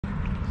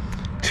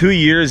2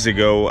 years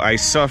ago, I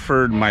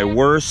suffered my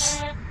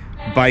worst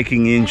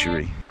biking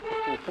injury.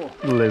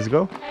 Let's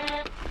go.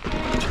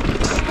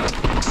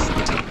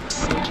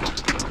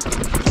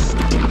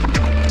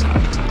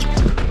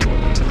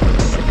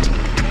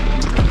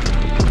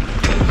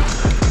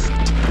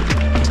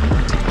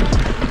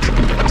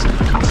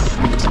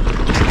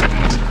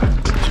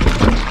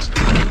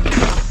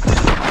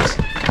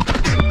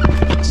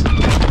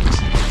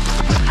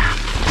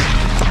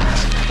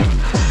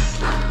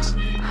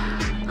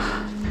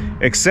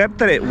 Except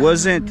that it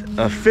wasn't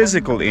a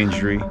physical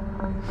injury,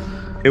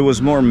 it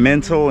was more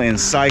mental and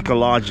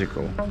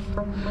psychological.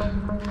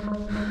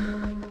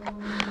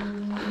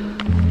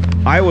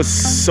 I was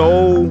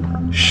so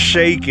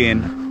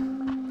shaken,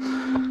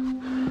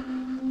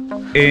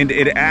 and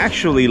it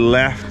actually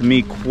left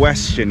me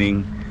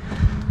questioning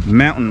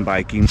mountain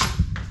biking.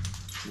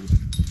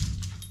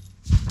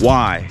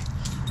 Why?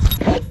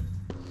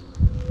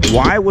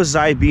 Why was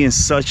I being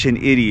such an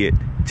idiot,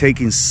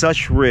 taking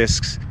such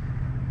risks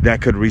that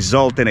could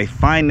result in a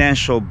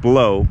financial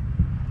blow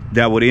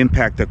that would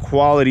impact the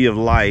quality of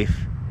life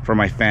for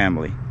my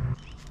family?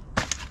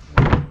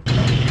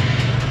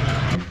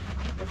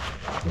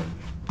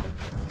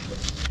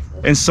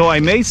 And so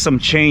I made some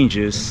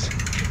changes,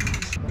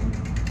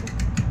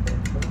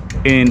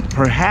 and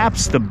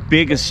perhaps the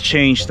biggest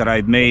change that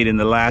I've made in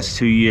the last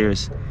 2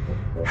 years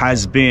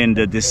has been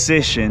the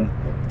decision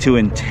to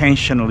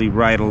intentionally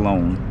ride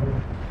alone.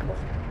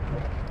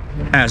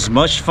 As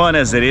much fun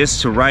as it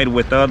is to ride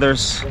with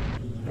others,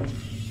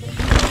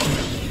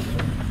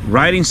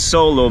 riding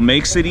solo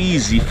makes it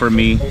easy for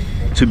me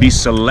to be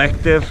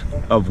selective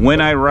of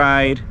when I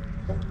ride,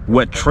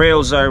 what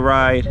trails I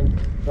ride,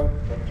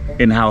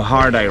 and how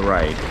hard I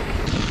ride.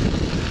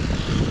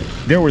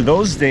 There were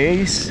those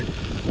days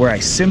where I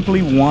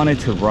simply wanted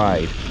to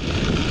ride,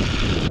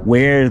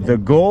 where the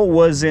goal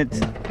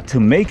wasn't to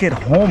make it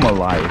home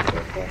alive.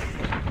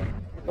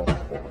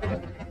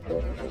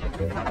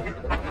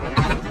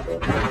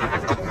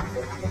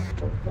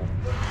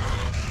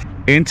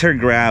 Enter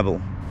gravel.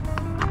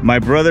 My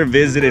brother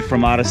visited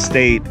from out of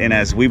state, and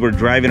as we were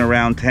driving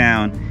around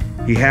town,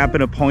 he happened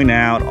to point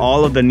out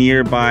all of the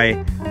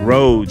nearby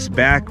roads,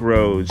 back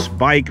roads,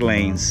 bike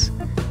lanes,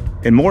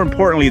 and more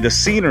importantly, the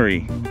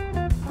scenery.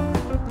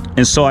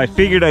 And so I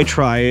figured I'd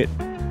try it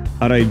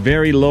at a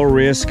very low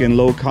risk and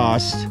low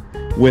cost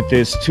with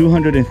this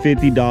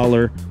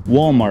 $250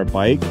 Walmart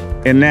bike.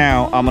 And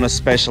now I'm on a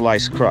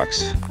Specialized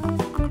Crux.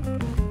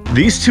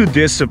 These two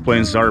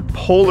disciplines are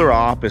polar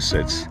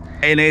opposites.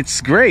 And it's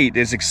great.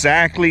 It's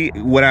exactly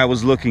what I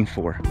was looking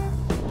for.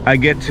 I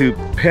get to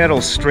pedal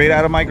straight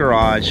out of my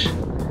garage,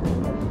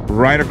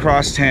 right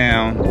across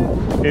town.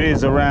 It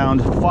is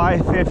around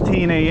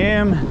 5:15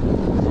 a.m.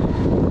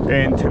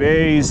 and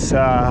today's,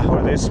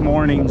 or this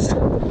morning's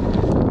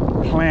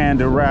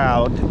planned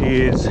route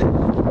is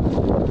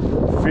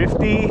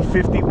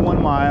 51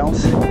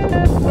 miles.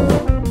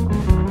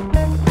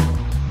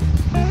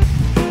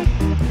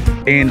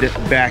 And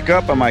back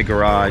up at my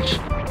garage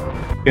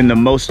in the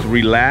most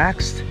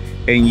relaxed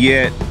and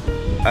yet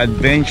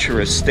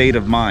adventurous state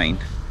of mind.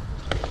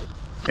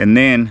 And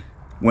then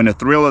when the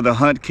thrill of the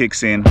hunt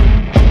kicks in,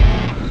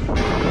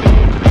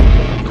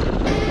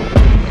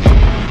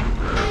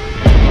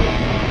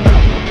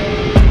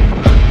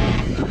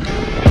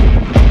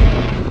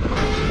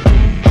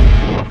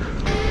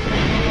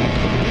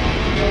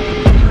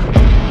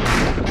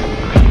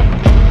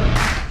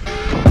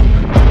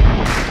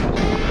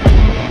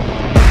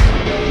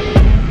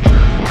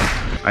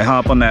 I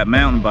hop on that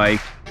mountain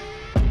bike,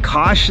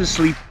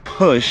 cautiously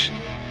push.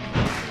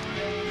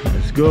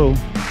 Let's go.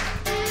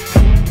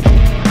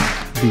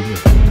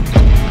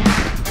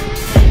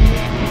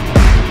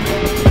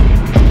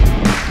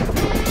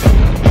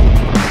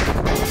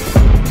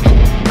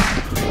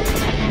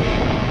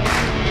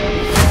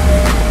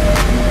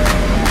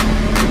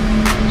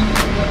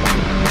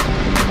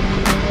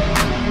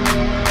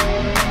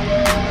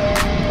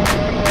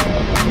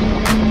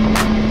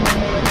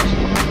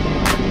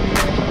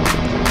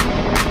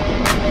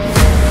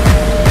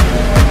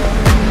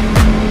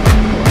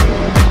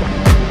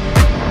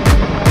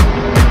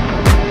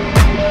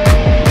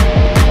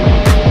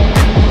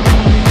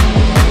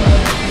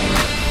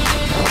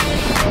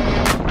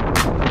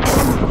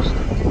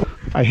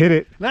 I hit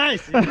it.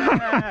 Nice.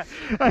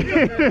 I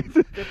hit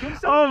it.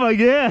 Oh my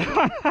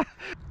God.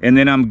 And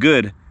then I'm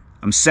good.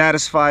 I'm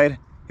satisfied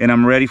and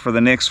I'm ready for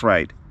the next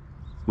ride,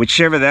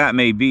 whichever that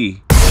may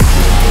be.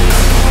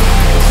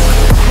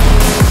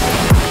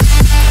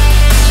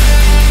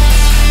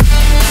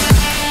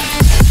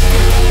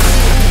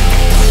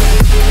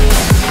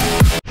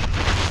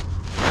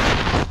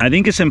 I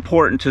think it's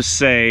important to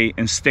say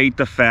and state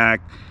the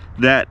fact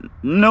that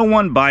no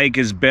one bike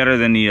is better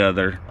than the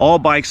other. All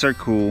bikes are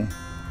cool.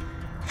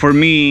 For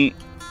me,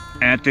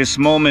 at this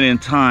moment in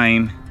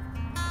time,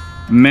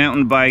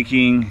 mountain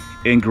biking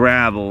and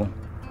gravel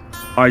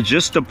are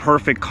just the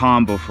perfect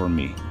combo for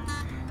me.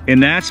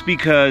 And that's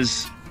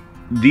because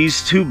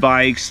these two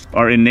bikes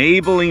are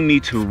enabling me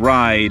to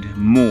ride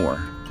more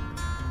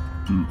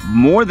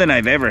than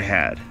I've ever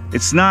had.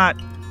 It's not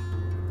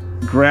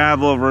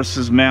gravel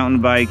versus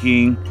mountain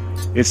biking.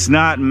 It's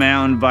not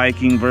mountain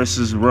biking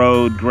versus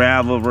road,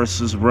 gravel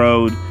versus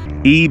road,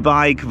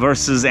 e-bike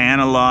versus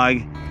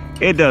analog.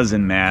 It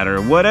doesn't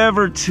matter.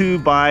 Whatever two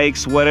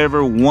bikes,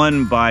 whatever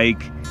one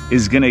bike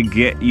is gonna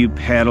get you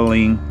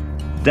pedaling,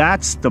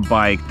 that's the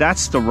bike,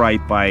 that's the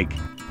right bike.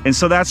 And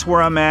so that's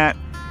where I'm at.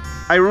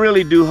 I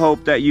really do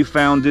hope that you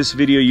found this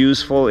video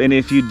useful, and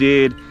if you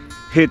did,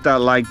 hit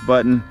that like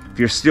button. If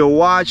you're still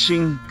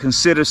watching,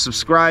 consider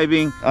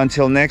subscribing.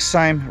 Until next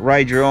time,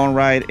 ride your own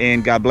ride,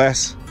 and God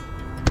bless.